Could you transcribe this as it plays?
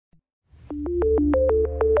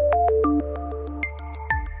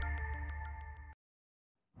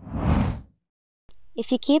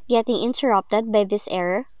If you keep getting interrupted by this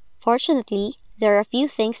error, fortunately, there are a few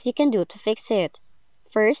things you can do to fix it.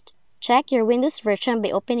 First, check your Windows version by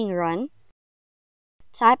opening Run.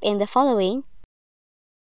 Type in the following,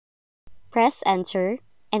 press Enter,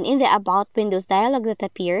 and in the About Windows dialog that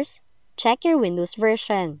appears, check your Windows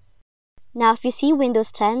version. Now if you see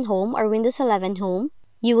Windows 10 Home or Windows 11 Home,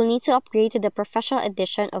 you will need to upgrade to the Professional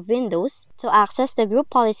Edition of Windows to access the Group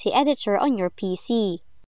Policy Editor on your PC.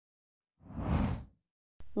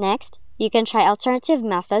 Next, you can try alternative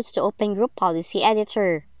methods to open Group Policy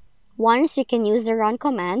Editor. One is you can use the Run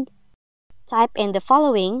command, type in the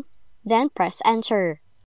following, then press Enter.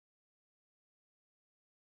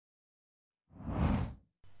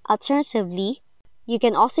 Alternatively, you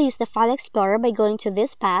can also use the File Explorer by going to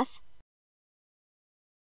this path,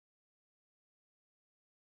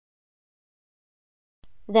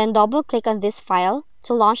 then double-click on this file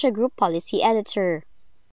to launch a Group Policy Editor.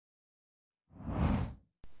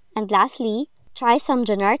 And lastly, try some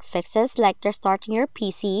generic fixes like restarting your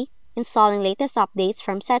PC, installing latest updates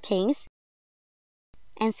from settings,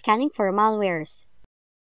 and scanning for malwares.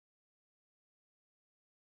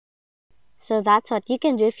 So that's what you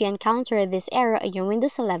can do if you encounter this error on your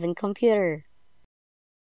Windows 11 computer.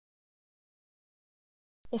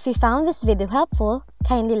 If you found this video helpful,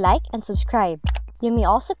 kindly like and subscribe. You may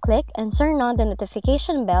also click and turn on the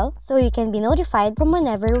notification bell so you can be notified from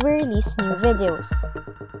whenever we release new videos.